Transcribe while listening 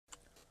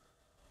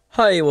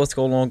Hi, what's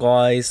going on,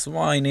 guys?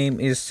 My name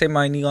is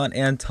Semi Neon,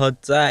 and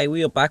today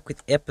we are back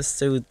with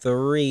episode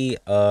 3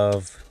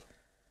 of,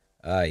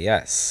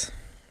 yes,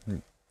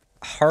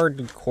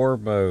 hardcore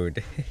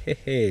mode.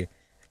 This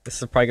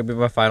is probably gonna be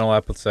my final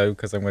episode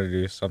because I'm gonna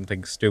do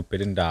something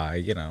stupid and die,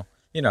 You know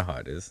how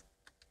it is.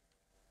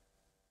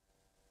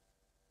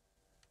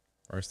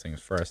 First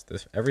things first,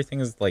 everything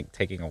is like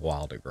taking a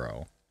while to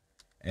grow.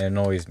 It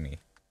annoys me.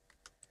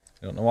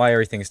 I don't know why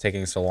everything's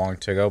taking so long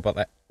to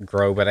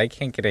grow, but I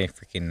can't get any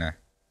freaking,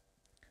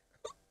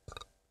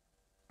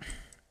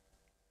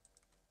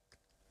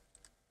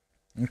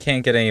 I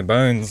can't get any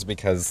bones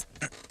because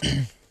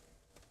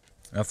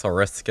that's a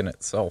risk in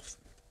itself.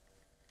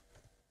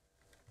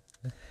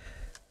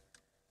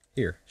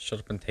 Here, shut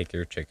up and take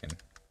your chicken.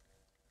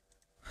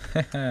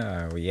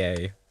 Oh,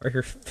 yay. Are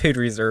your food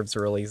reserves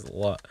really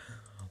low?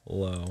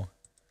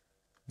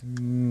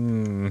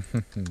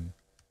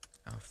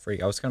 Oh,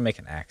 freak. I was gonna make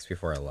an axe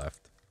before I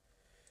left.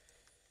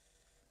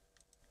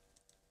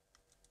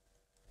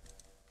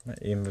 My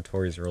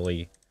inventory is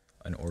really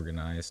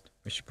unorganized.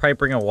 We should probably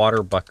bring a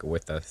water bucket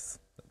with us.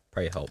 That'd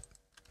probably help.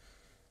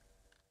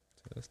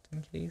 Just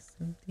in case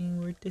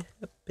something were to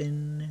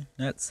happen.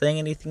 Not saying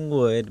anything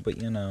would,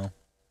 but you know.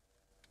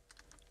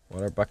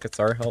 Water buckets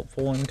are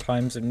helpful in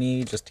times of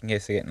need, just in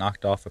case I get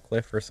knocked off a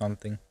cliff or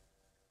something.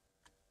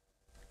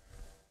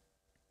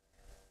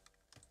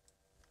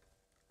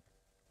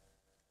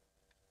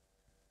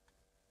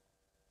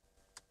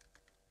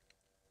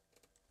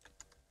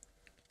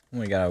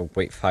 We gotta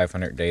wait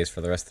 500 days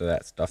for the rest of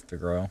that stuff to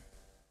grow.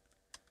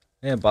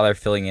 I didn't bother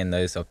filling in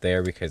those up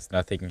there because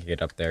nothing can get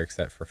up there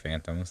except for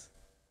phantoms.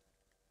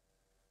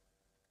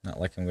 Not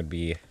like I'm gonna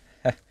be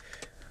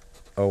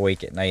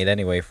awake at night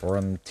anyway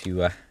for them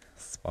to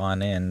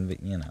spawn in,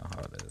 but you know how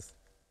it is.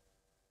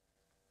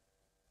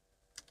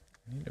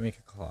 I need to make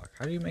a clock.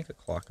 How do you make a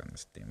clock on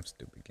this damn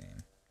stupid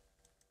game?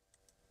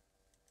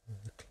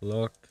 The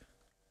clock.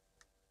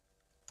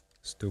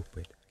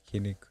 Stupid. I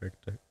can't even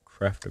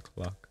craft a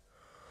clock.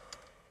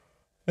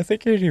 I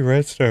think I need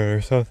redstone or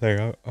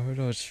something. I'm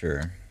not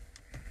sure.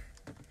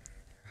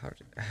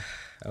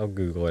 I'll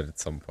Google it at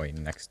some point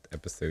next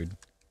episode.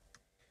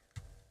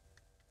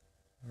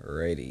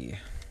 Alrighty.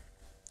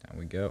 Down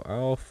we go.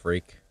 Oh,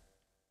 freak.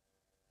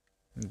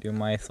 Do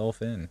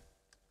myself in.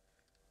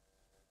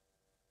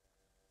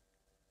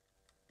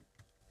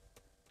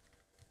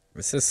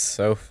 This is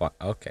so fun.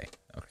 Okay.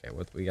 Okay,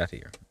 what we got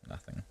here?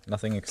 Nothing.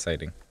 Nothing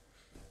exciting.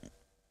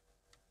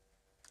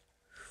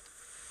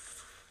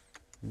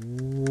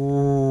 Ooh.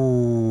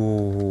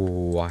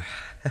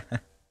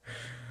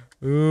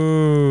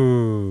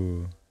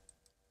 Ooh.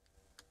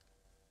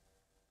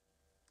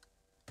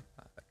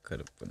 That could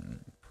have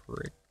been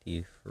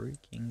pretty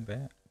freaking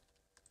bad.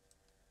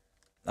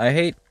 I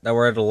hate that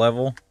we're at a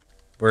level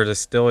where there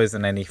still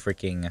isn't any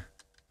freaking...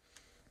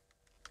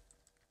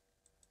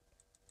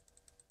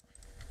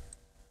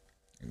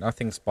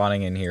 Nothing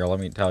spawning in here, let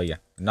me tell you.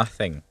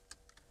 Nothing.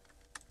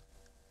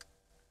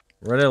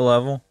 We're at a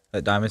level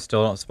that diamonds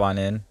still don't spawn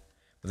in,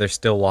 but there's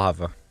still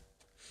lava.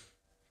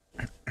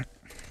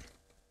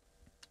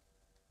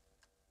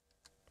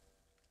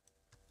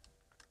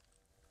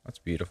 That's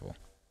beautiful.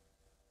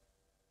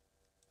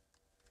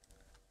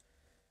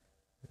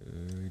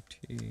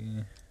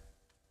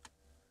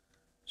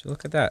 So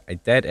look at that, a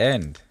dead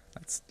end.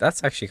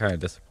 That's actually kind of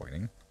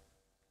disappointing.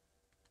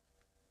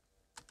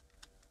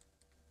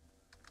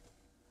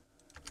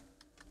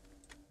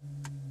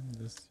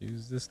 Just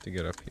use this to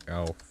get up here.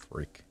 Oh,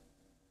 freak.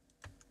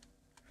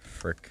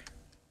 Frick.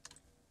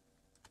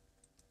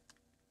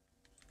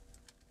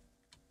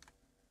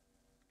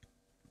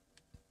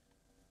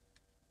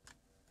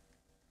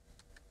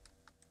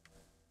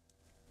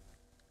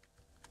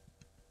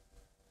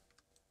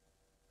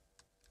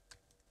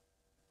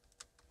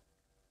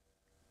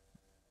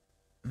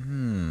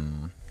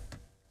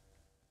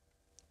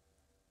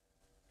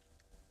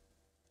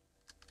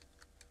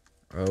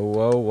 Oh,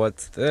 whoa,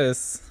 what's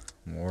this?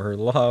 More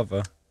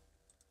lava.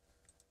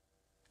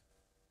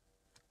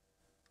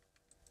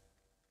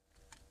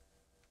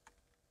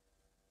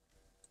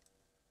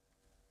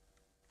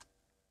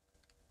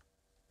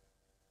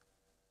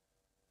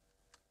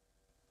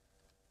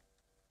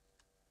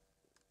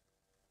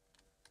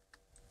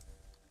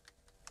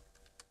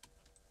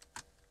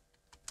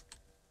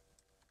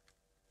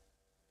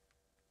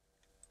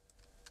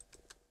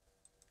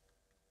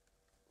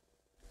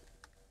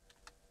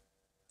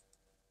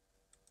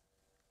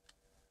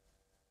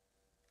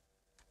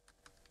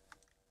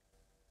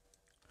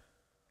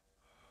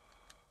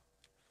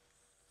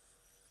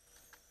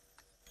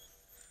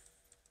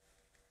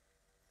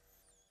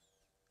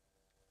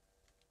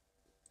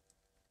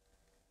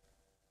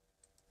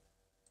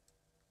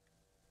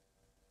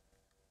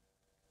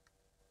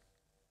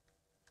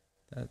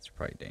 That's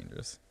probably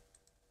dangerous.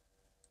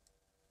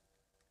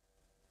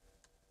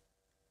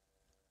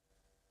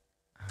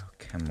 Oh,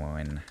 come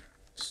on.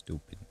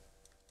 Stupid.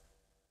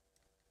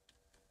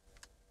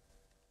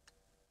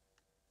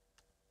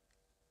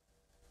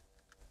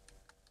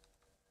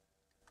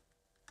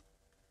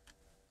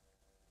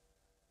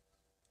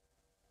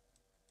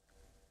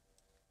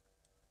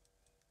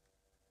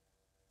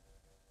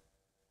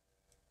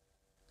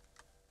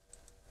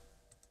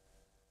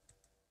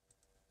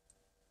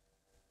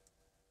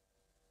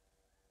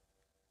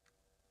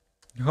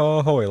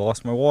 Oh, I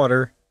lost my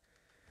water.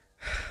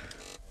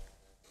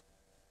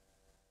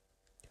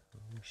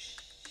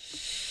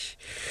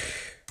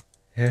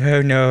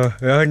 Oh no,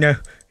 oh no.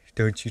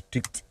 Don't you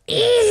do...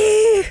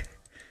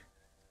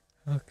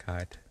 Oh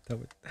god. That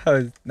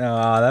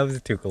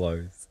was too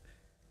close.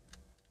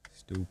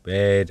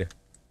 Stupid.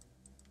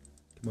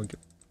 Come on, get...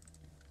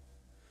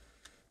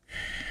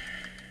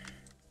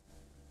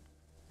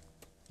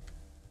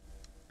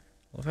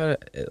 Well,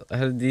 it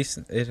had a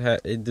decent...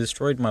 It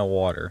destroyed my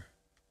water.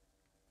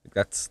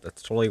 That's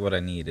totally what I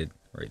needed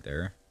right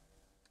there.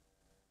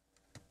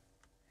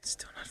 It's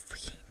still not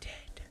freaking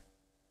dead.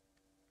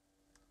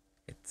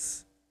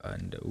 It's...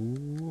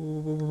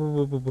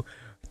 no.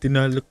 Did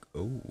not look...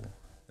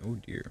 Oh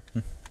dear.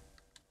 I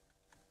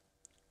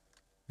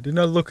did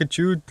not look at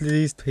you.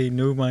 Please pay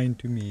no mind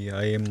to me.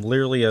 I am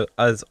literally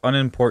as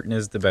unimportant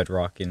as the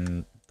bedrock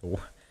in the...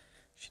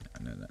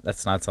 No,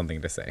 that's not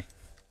something to say.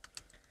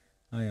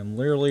 I am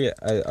literally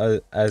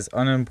as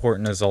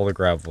unimportant as all the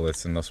gravel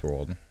that's in this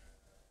world.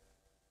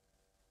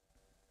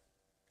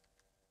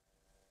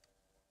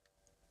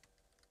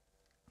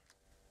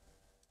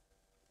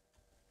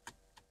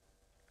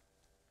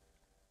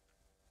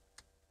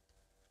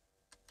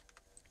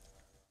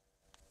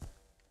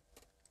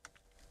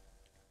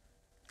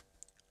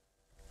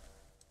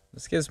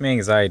 This gives me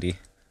anxiety.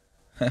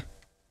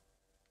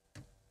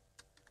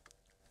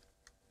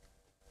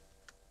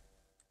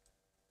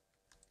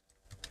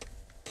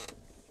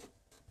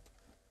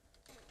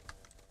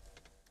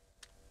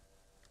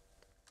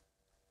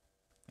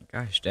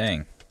 Gosh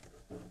dang.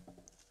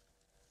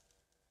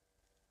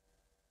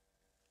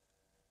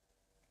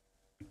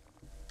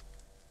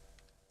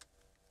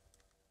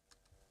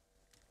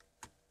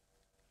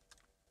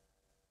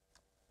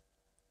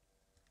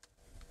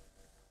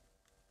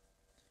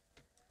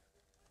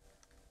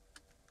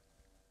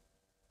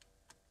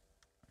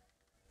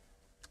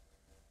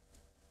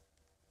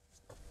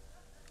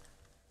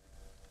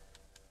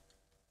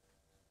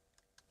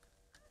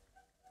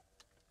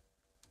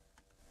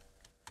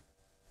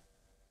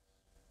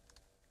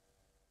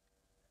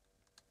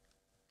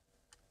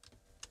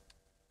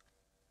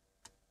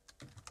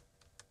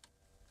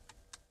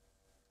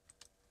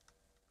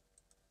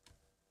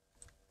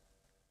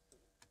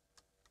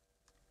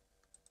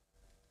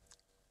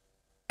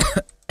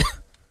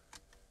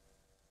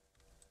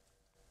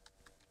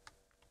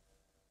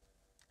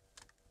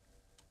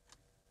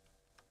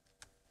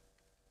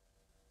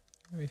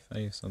 Maybe if I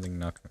use something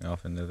knocked me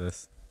off into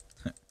this.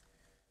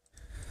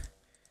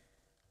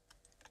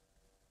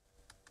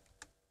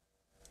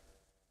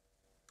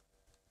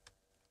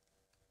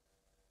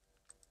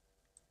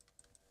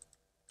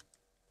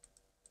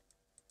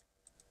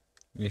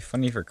 It'd be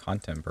funny for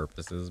content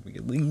purposes.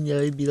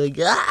 I'd be like,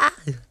 ah!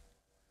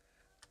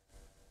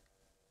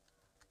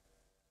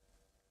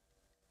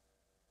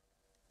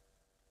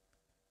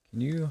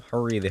 Can you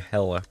hurry the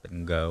hell up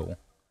and go?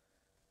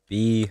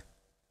 Be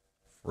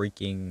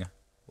freaking...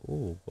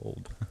 Oh,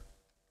 gold.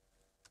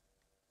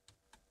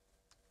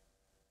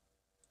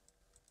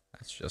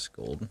 That's just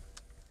gold.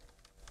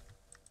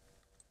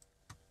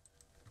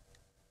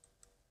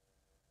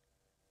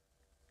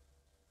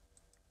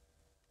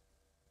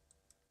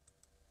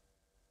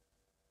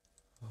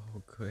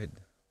 Oh, good.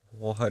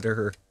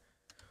 Water.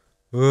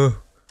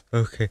 Oh,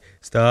 okay.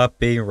 Stop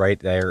being right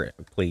there,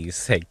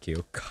 please. Thank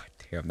you. God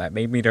damn, that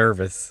made me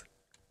nervous.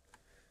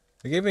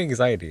 It gave me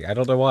anxiety. I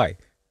don't know why.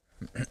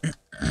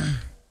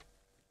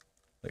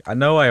 Like, I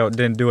know I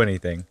didn't do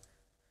anything.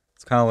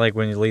 It's kind of like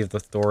when you leave the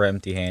store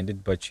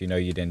empty-handed, but you know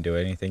you didn't do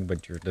anything,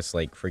 but you're just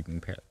like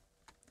freaking...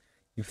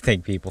 You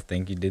think people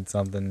think you did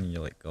something, and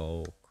you're like,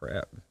 oh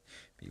crap.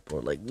 People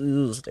are like,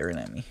 ooh, staring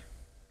at me.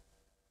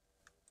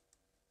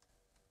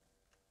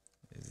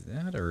 Is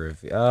that a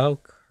review? Oh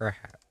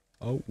crap.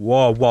 Oh,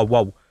 whoa, whoa,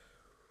 whoa.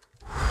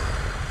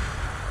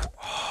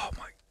 Oh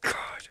my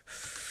god.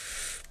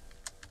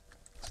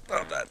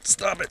 Stop that.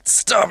 Stop it.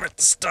 Stop it.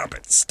 Stop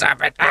it.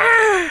 Stop it.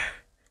 Ah!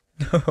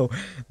 No,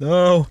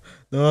 no,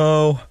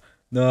 no,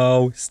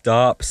 no.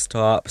 Stop,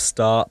 stop,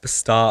 stop,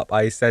 stop.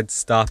 I said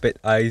stop it.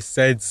 I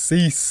said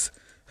cease.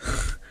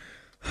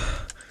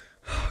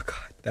 Oh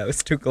god, that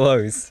was too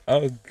close.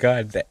 Oh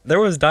god, there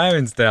was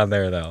diamonds down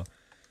there though.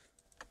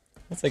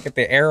 Let's like get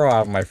the arrow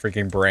out of my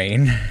freaking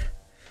brain.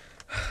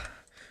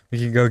 We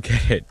can go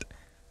get it.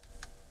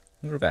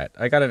 Look at that.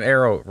 I got an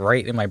arrow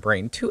right in my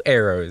brain. 2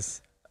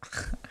 arrows.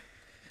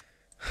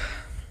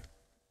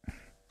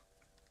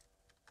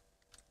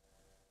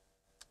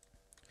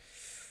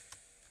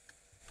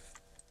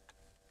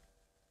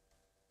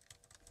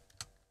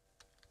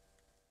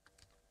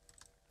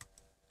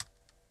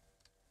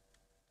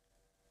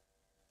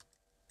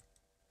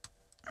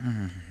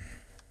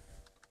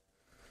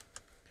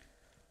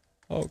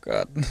 Oh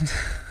god.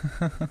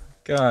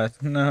 God,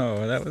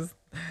 no. That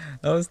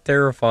was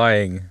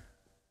terrifying.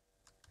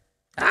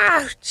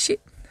 Ah,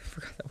 shit. I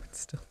forgot that one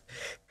still.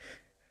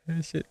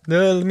 Oh, shit.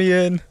 No, let me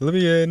in. Let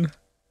me in.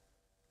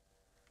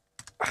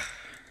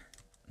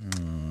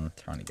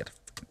 Trying to get a...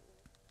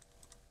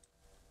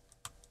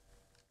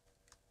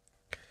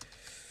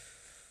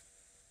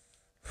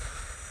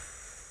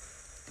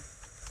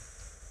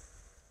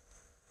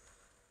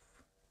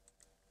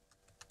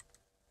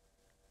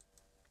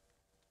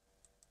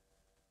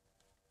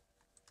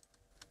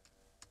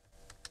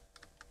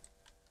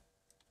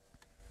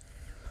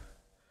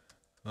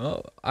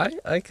 Oh,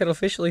 I could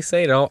officially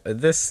say it all.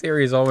 This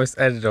series almost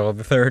ended on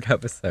the third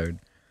episode.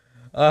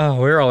 Oh,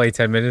 we're only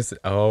 10 minutes.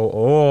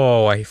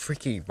 Oh, a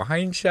freaking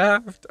mine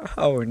shaft?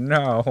 Oh,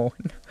 no.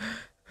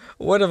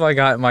 What have I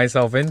gotten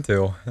myself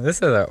into? This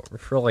is a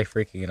really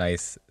freaking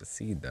nice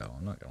seed, though.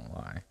 I'm not gonna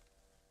lie.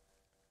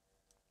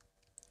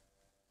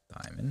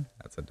 Diamond?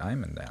 That's a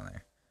diamond down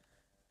there.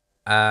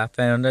 I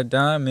found a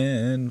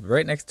diamond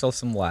right next to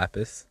some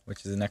lapis,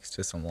 which is next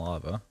to some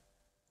lava.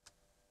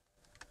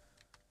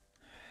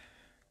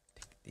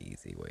 Take the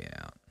easy way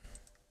out.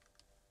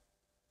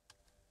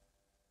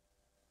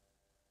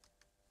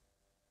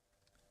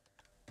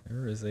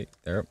 There is a...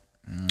 There.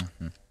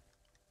 Mm-hmm.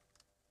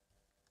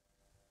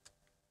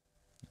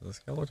 There's a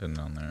skeleton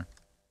down there.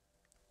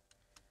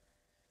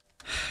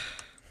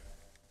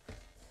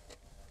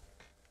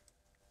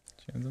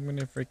 Chance I'm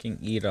gonna freaking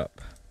eat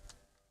up.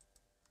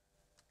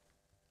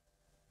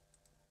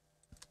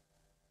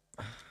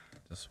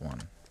 Just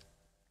one.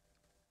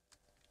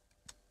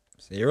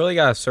 So you really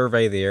gotta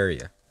survey the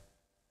area.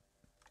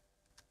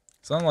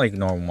 It's unlike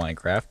normal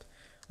Minecraft.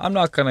 I'm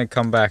not gonna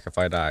come back if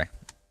I die.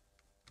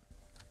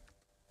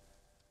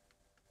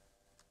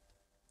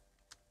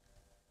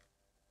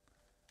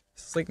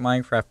 It's like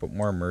Minecraft, but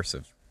more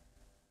immersive.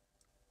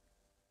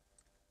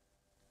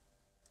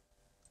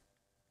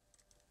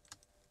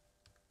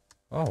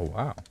 Oh,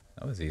 wow.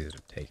 That was easy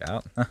to take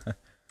out.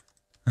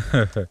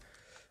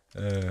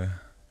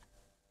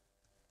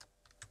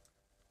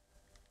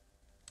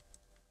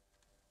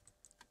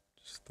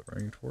 Just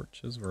throwing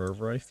torches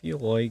wherever I feel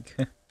like.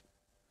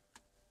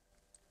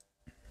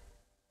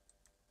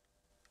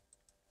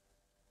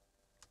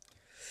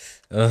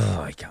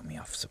 Ugh, he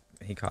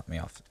caught me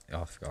off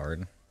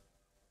guard.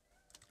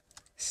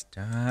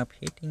 Stop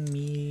hitting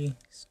me,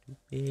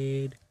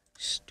 stupid,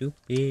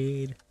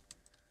 stupid.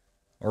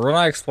 We're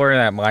not exploring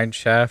that mine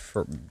shaft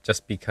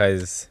just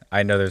because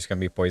I know there's gonna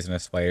be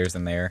poisonous spiders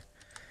in there.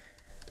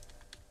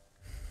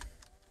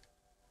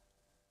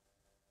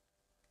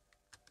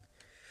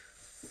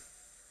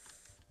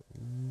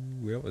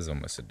 Ooh, that was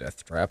almost a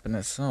death trap in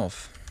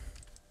itself.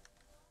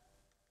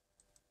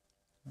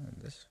 Oh,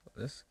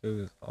 this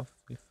goes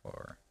awfully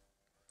far.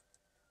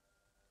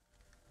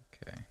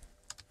 Okay.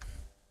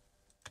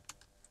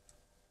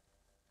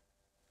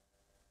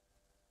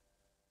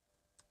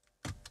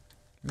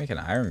 Make an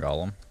iron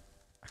golem.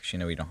 Actually,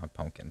 no, we don't have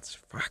pumpkins.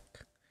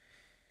 Fuck.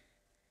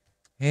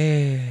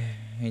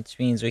 Which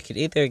means we could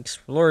either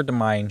explore the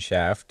mine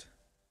shaft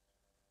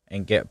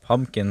and get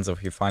pumpkins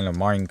if we find a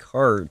mine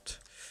cart,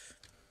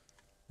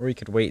 or we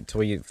could wait till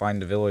we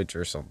find a village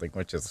or something,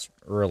 which is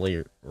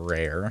really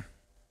rare.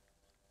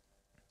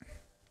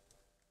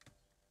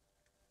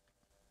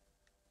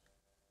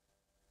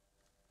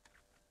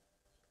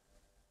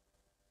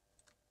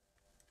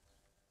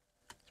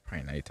 It's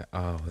probably nighttime.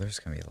 Oh, there's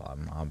gonna be a lot of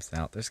mobs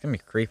out. There's gonna be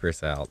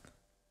creepers out.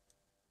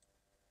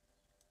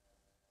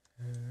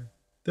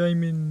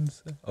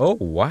 Diamonds. Oh,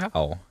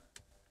 wow.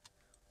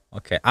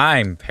 Okay,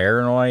 I'm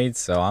paranoid,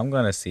 so I'm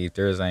gonna see if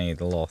there's any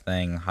little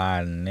thing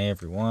hiding in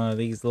every one of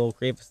these little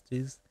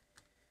crevices.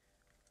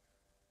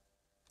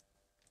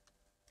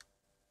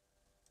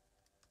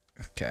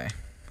 Okay.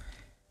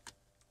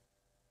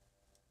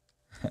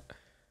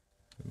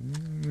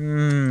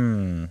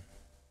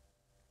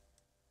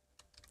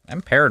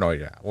 I'm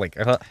paranoid. Like,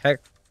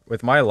 heck,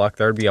 with my luck,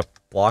 there'd be a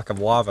block of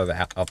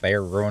lava out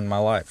there ruin my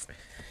life.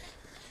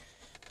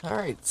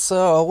 Alright,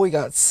 so we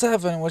got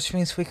 7, which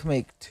means we can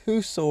make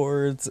 2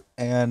 swords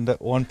and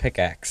 1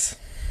 pickaxe.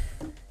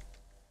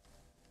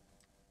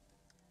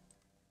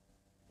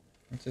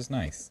 Which is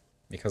nice,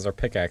 because our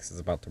pickaxe is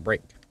about to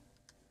break.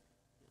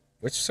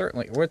 Which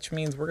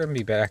means we're going to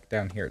be back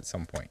down here at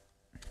some point.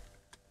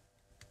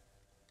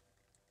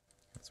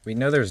 So we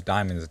know there's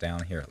diamonds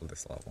down here at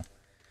this level.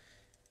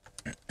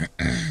 We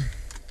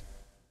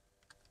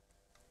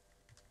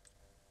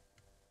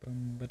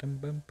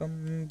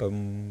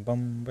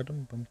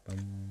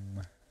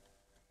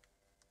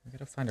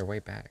gotta find our way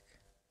back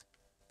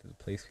to the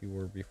place we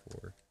were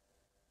before.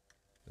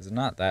 It's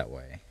not that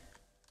way,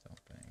 I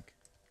don't think.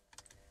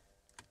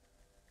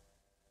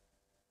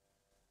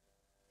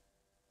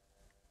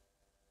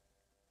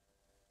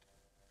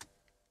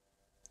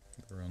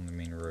 We're on the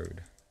main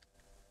road.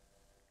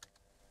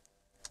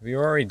 We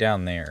were already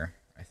down there,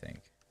 I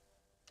think.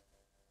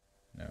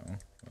 No,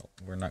 well,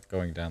 we're not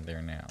going down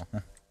there now.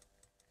 We're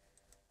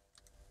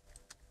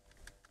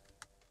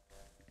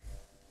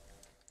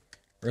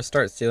gonna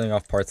start sealing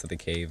off parts of the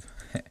cave.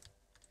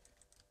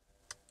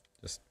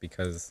 Just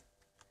because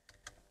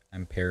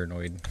I'm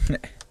paranoid.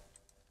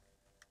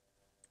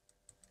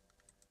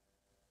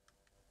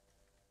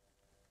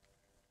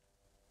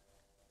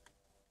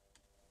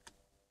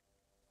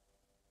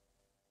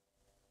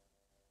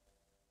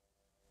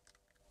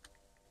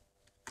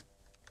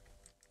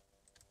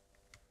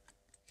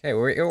 Okay,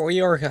 we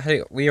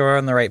are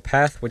on the right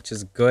path, which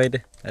is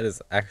good. That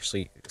is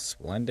actually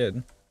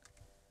splendid.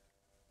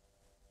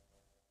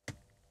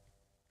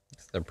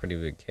 It's a pretty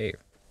big cave.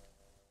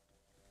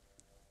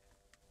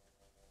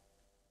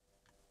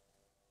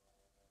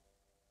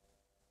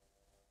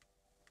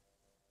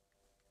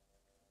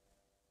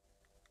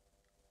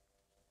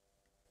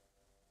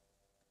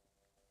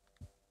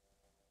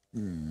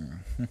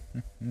 On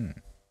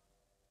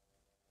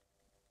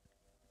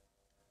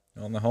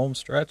the home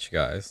stretch,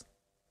 guys.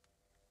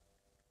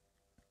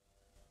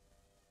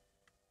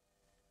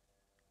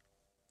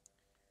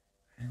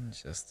 And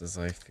just as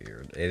I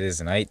feared, it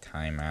is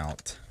nighttime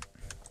out.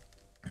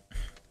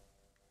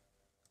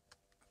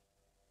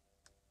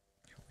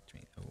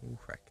 Oh,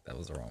 heck, that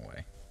was the wrong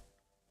way.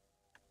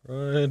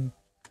 Run.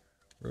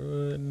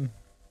 Run.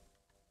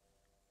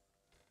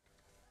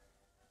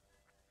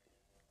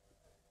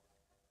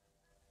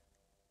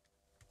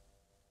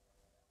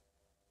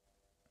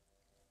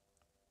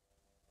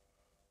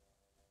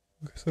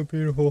 Look, so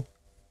beautiful.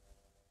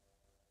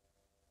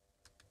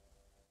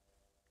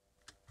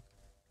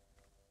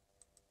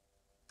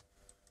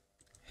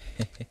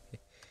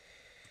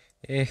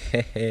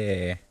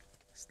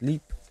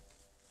 Sleep.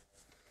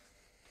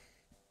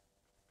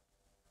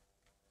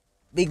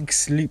 Big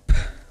sleep.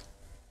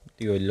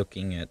 You're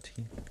looking at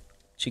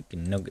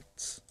chicken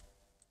nuggets.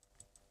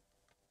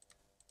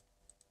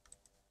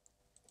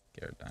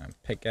 Get a diamond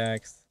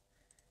pickaxe.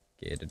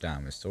 Get a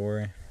diamond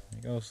sword.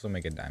 You can also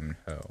make a diamond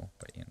hoe,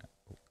 but you know,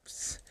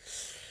 oops.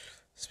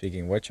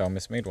 Speaking of which, I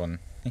almost made one.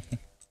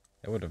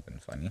 That would have been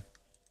funny.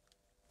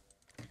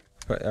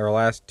 Put our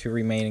last 2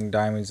 remaining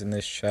diamonds in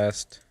this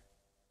chest.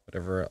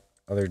 Whatever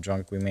other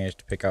junk we managed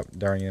to pick up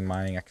during the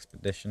mining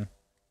expedition.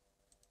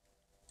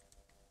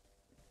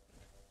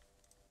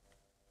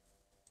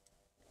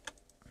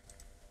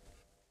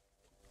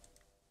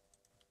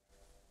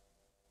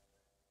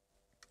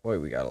 Boy,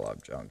 we got a lot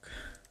of junk.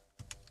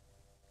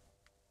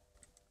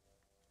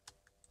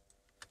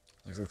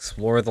 Let's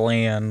explore the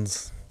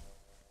lands.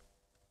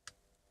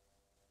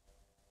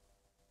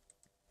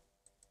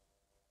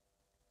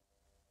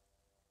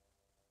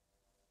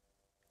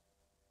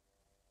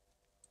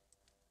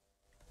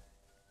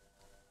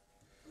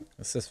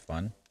 This is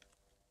fun.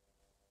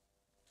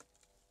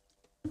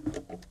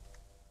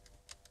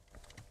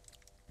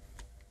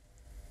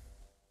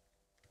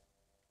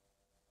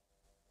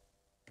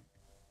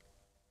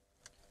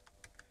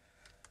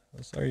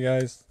 Oh, sorry,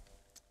 guys.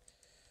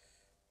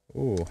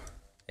 Ooh.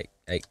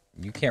 Hey,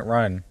 you can't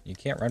run. You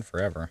can't run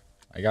forever.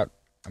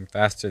 I'm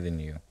faster than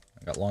you.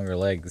 I got longer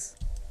legs.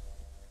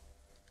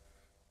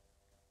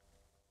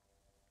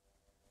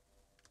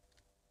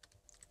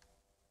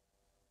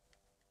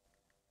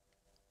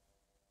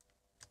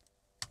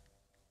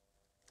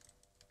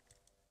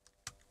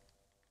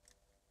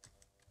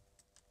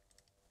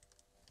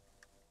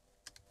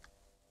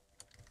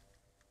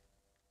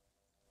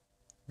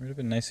 It would have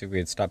been nice if we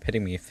had stopped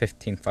hitting me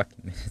 15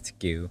 fucking minutes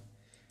ago.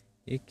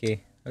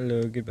 Okay,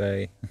 hello,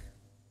 goodbye.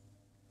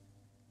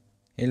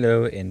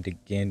 Hello, and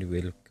again,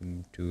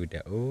 welcome to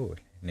the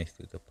next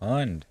to the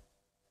pond.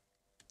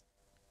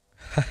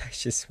 I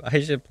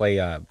should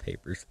play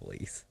Papers,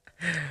 Please.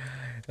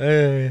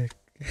 Maybe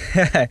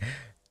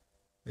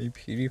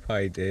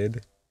PewDiePie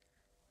did,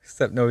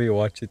 except nobody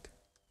watched it.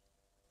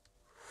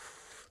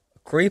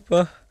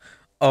 Creeper.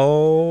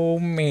 Oh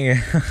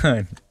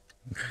man.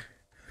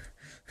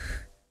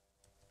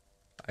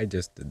 I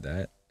just did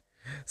that.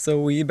 So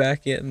we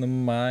back in the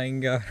mine,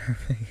 got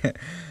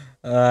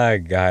ah,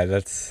 God,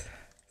 that's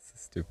a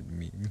stupid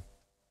meme.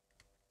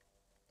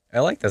 I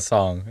like the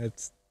song.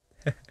 It's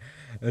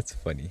that's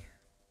funny.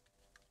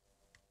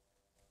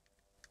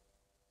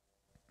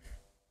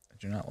 I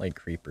do not like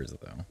creepers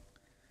though,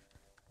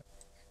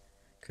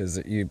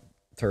 because you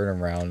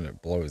turn around and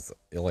it blows.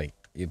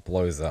 It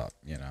blows up,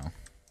 you know.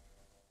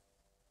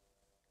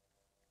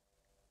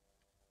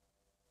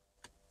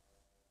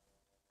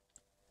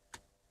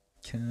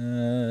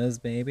 Cause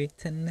baby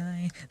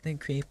tonight the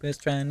creeper's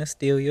trying to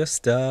steal your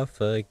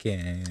stuff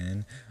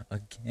again.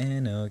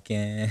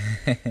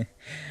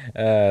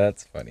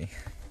 That's funny.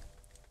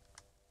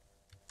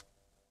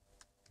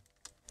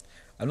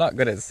 I'm not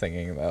good at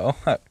singing though.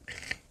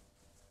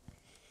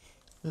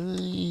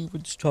 We're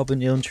just chopping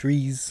down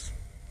trees.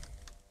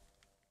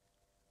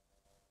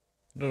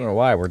 I don't know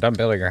why, we're done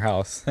building our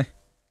house.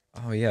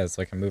 Oh yeah,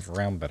 so I can move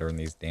around better in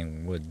these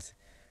dang woods.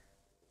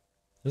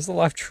 There's a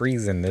lot of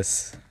trees in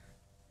this.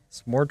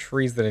 It's more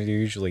trees than it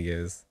usually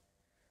is.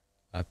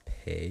 A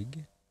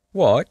pig?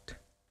 What?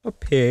 A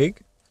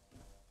pig?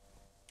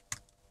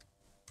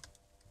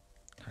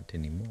 Not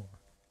anymore.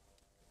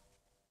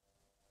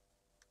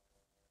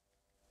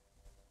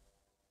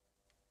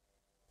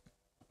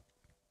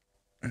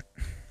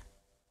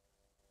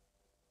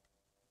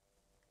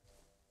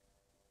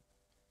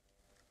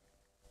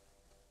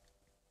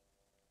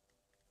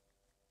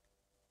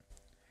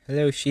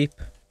 Hello, sheep.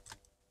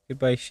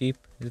 Goodbye, sheep.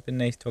 It's been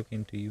nice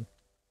talking to you.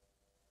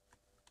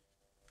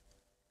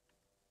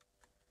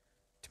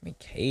 Too many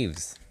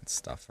caves and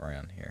stuff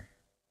around here.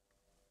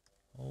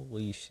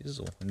 Holy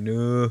shizzle.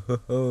 No,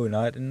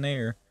 not in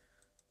there.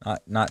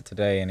 Not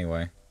today,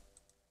 anyway.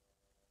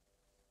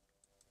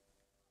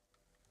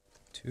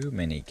 Too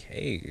many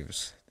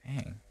caves.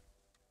 Dang.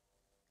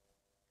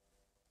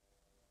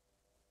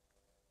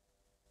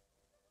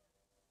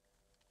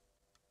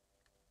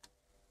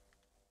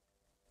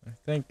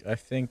 I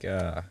think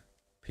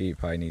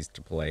PewDiePie needs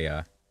to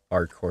play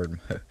hardcore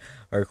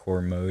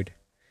hardcore mode.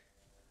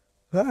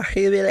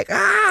 He'll be like,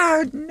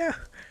 ah, no,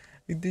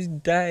 I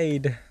just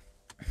died.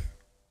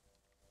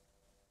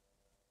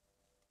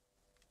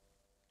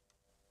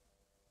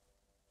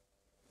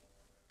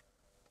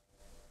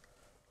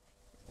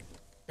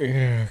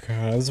 Yeah,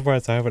 God, I'm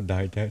surprised I haven't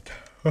died yet.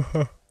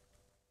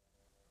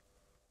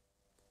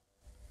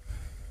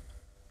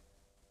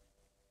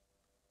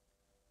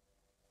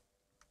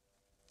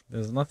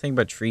 There's nothing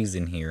but trees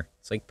in here.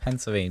 It's like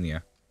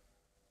Pennsylvania.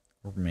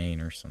 Or Maine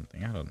or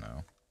something. I don't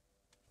know.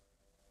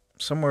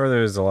 Somewhere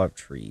there's a lot of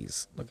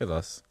trees. Look at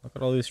us. Look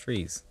at all these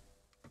trees.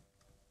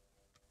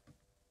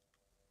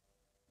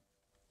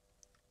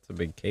 It's a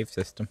big cave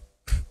system.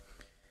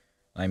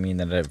 I mean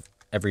that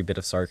every bit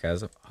of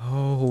sarcasm.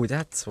 Oh,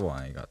 that's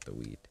why I got the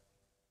weed.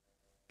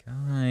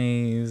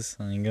 Guys,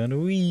 I got a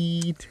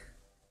weed.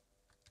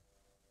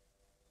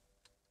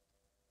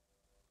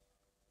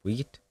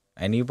 Wheat?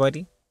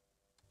 Anybody?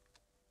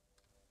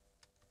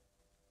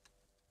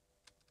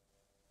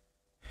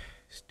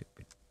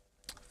 Stupid.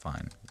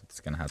 Fine.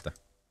 It's gonna have to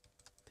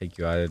take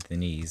you out of the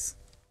knees.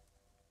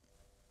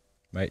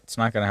 Right? It's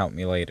not gonna help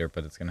me later,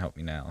 but it's gonna help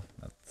me now.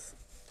 That's...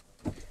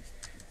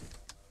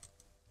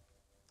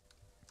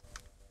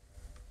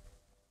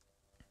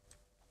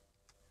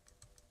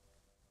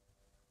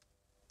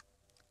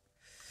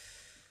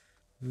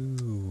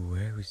 Ooh,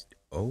 where was...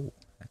 Oh,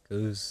 that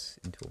goes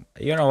into...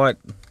 You know what?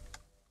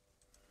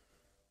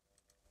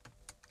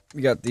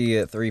 We got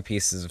the 3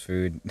 pieces of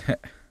food. I'm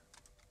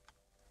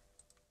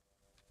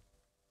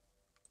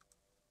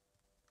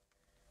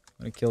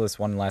gonna kill this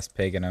one last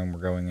pig and then we're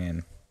going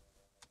in.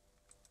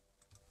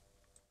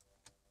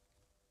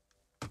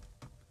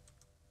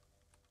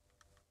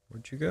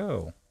 Where'd you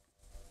go?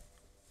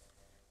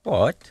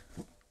 What?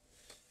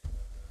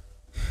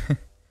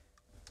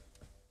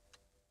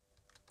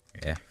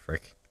 Yeah,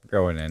 frick.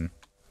 Going in.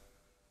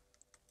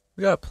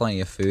 We got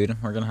plenty of food.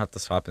 We're gonna have to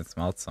stop and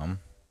smelt some. At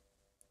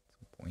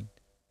some point.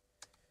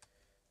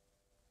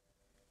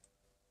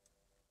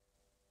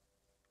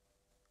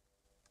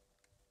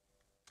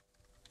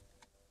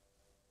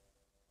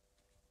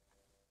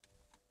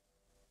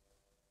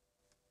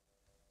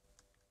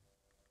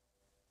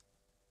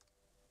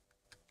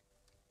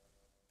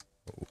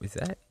 What was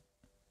that?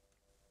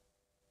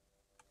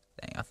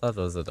 Dang, I thought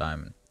that was a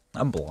diamond.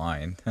 I'm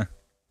blind.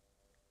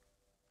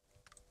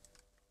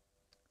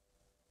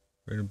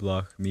 Trying to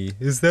block me.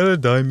 Is that a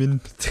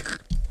diamond?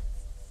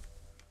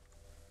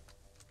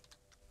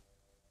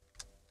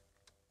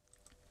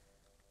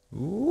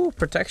 Ooh,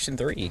 protection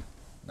 3.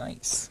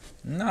 Nice.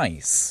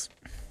 Nice.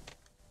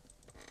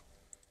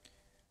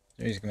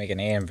 He's gonna make an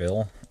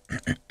anvil.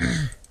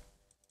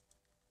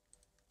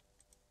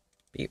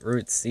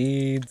 Beetroot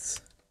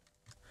seeds.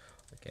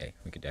 Okay,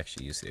 we could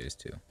actually use those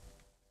too.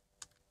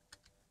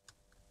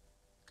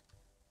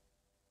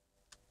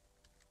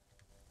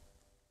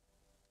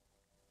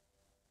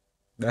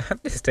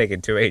 I'm just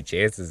taking 2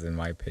 chances in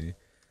my opinion.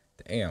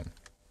 Damn.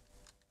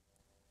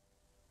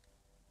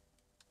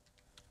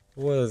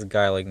 What is a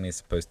guy like me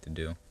supposed to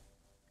do?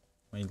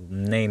 My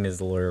name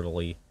is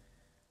literally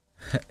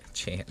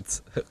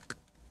Chance.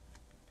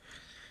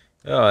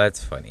 Oh,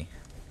 that's funny.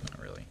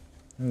 Not really.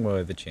 What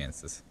are the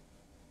chances?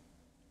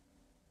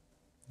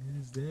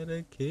 Is that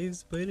a cave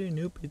spider?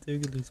 Nope, it's a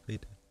regular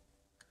spider.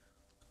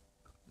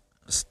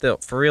 Still,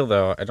 for real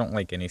though, I don't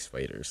like any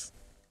spiders.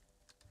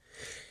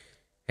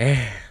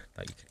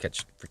 Thought you could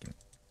catch freaking...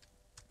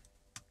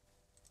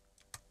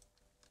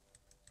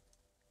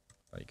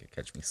 Thought you could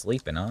catch me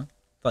sleeping, huh?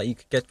 Thought you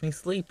could catch me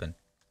sleeping.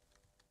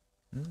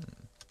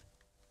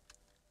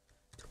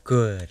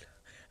 Good.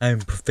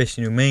 I'm a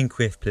professional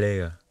Minecraft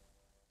player.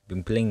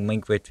 Been playing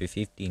Minecraft for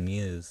 15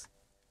 years.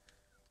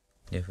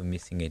 Never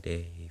missing a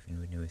day, even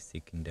when I was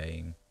sick and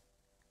dying.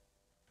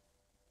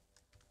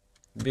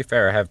 To be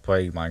fair, I have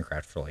played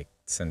Minecraft for like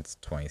since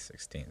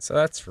 2016, so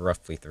that's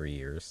roughly 3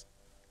 years.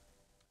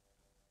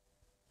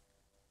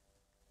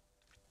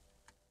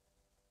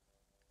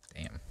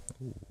 Damn.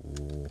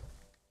 Ooh.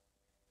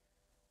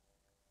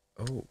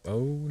 Oh,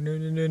 no,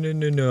 no, no, no,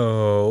 no,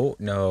 no,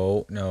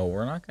 no, no,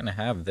 we're not gonna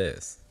have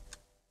this.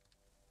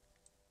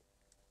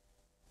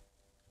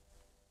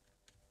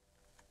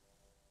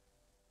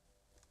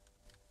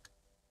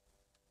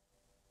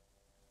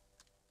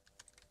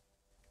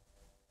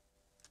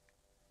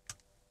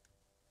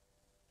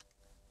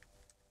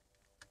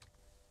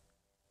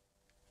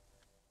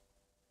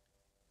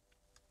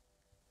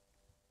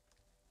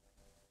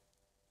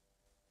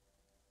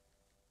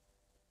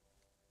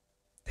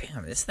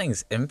 Damn, this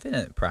thing's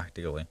infinite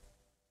practically.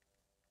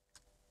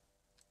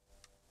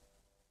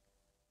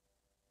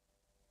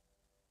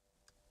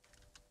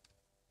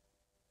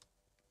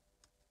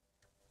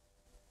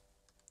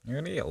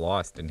 You're gonna get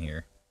lost in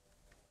here.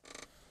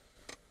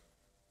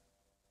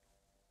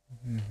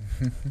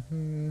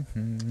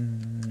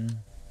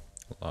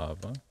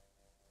 Lava.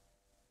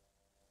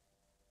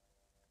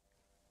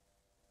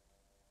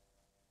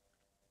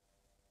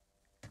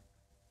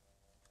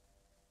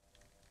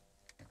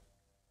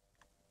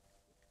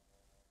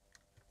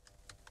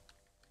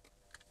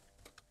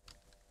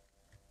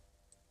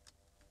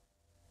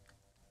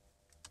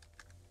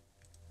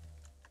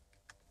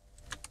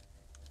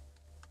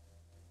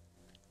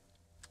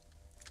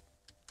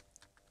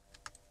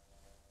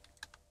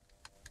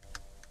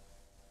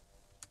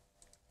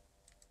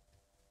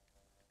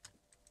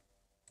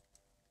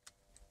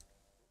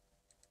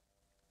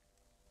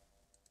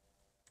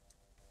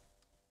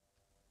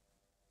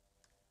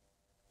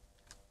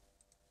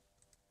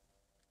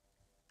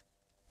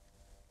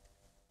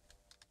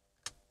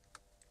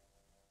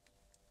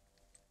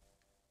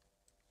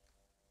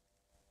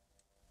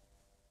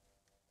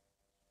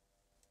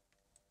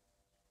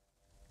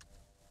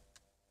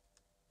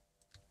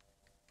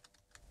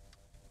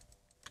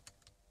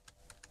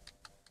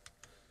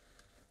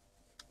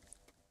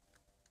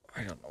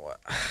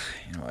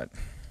 what?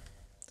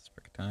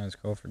 Desperate times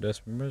call for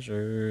desperate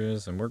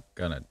measures, and we're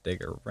gonna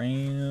dig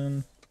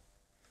around.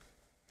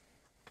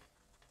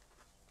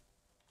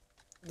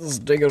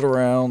 Just dig it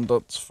around,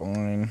 that's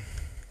fine.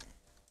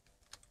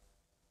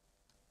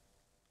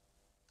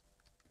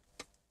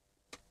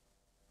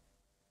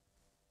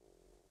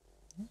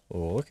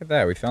 Oh, look at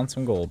that, we found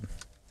some gold.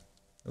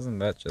 Isn't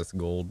that just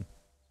gold?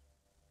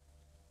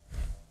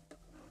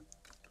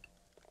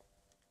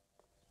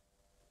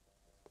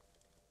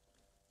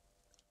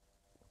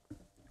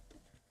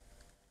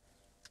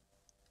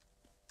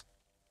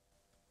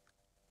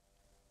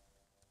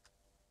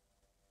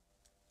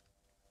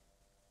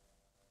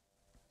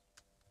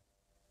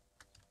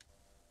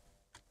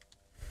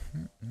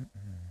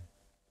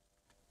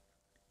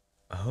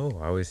 Oh,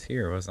 I was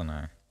here, wasn't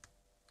I?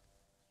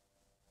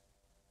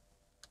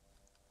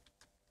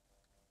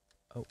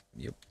 Oh,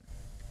 yep.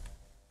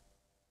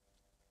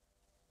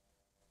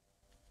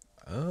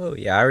 Oh,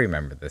 yeah, I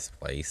remember this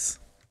place.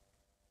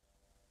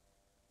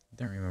 I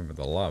don't remember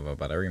the lava,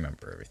 but I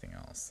remember everything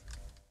else.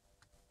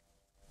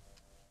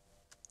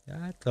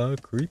 That's a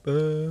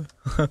creeper.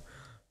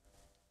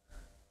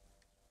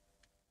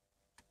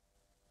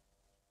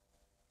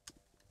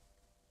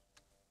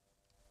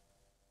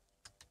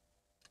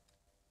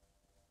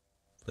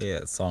 Play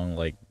that song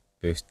like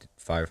boosted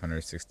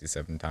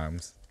 567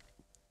 times.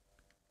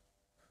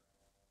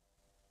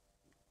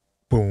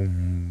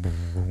 Boom,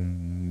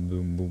 boom,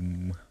 boom,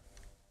 boom.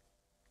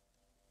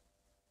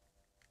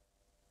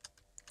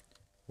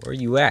 Where are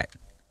you at?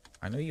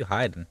 I know you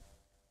hiding.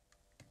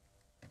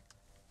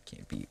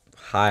 Can't be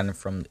hiding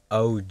from the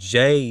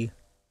OJ.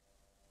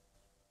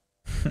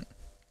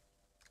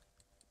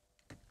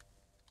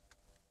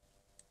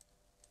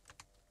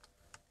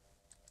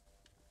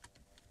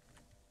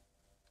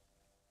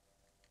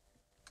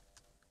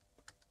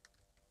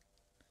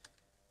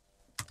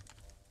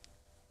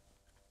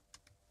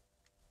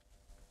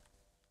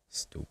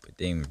 Stupid.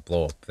 Didn't even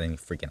blow up any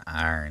freaking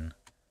iron.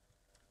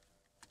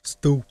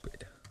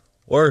 Stupid.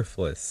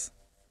 Worthless.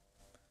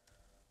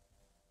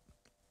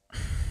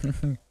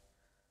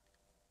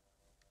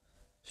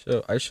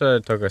 I should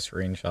have took a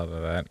screenshot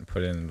of that and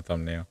put it in the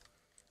thumbnail.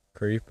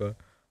 Creeper.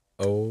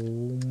 Oh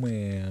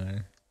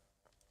man.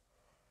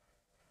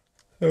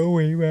 Oh,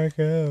 way back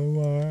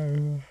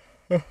out.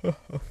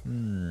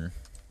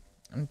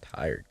 I'm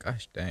tired.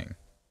 Gosh dang.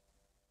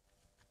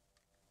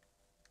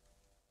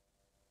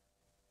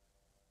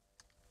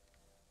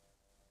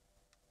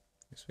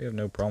 Guess we have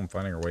no problem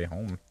finding our way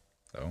home,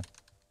 though.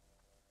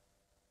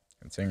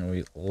 Considering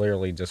we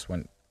literally just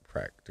went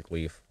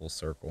practically full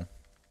circle.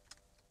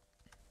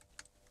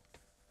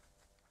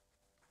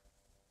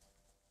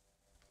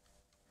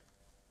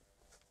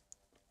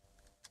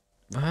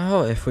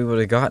 Well, if we would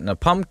have gotten a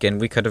pumpkin,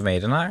 we could have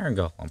made an iron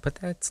golem. But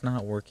that's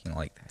not working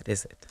like that,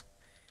 is it?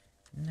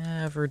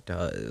 Never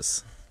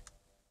does.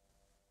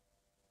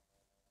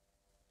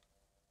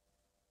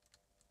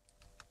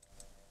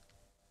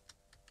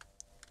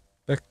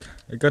 Look,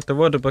 I got the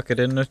water bucket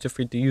and not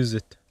afraid to use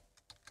it.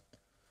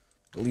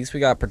 At least we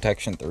got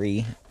protection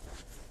 3.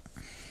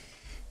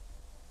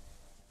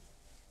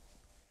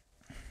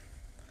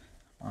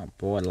 Oh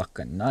boy,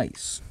 looking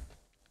nice.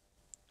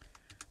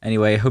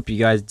 Anyway, I hope you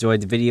guys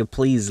enjoyed the video.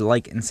 Please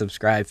like and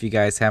subscribe if you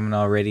guys haven't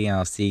already, and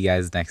I'll see you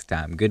guys next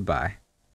time. Goodbye.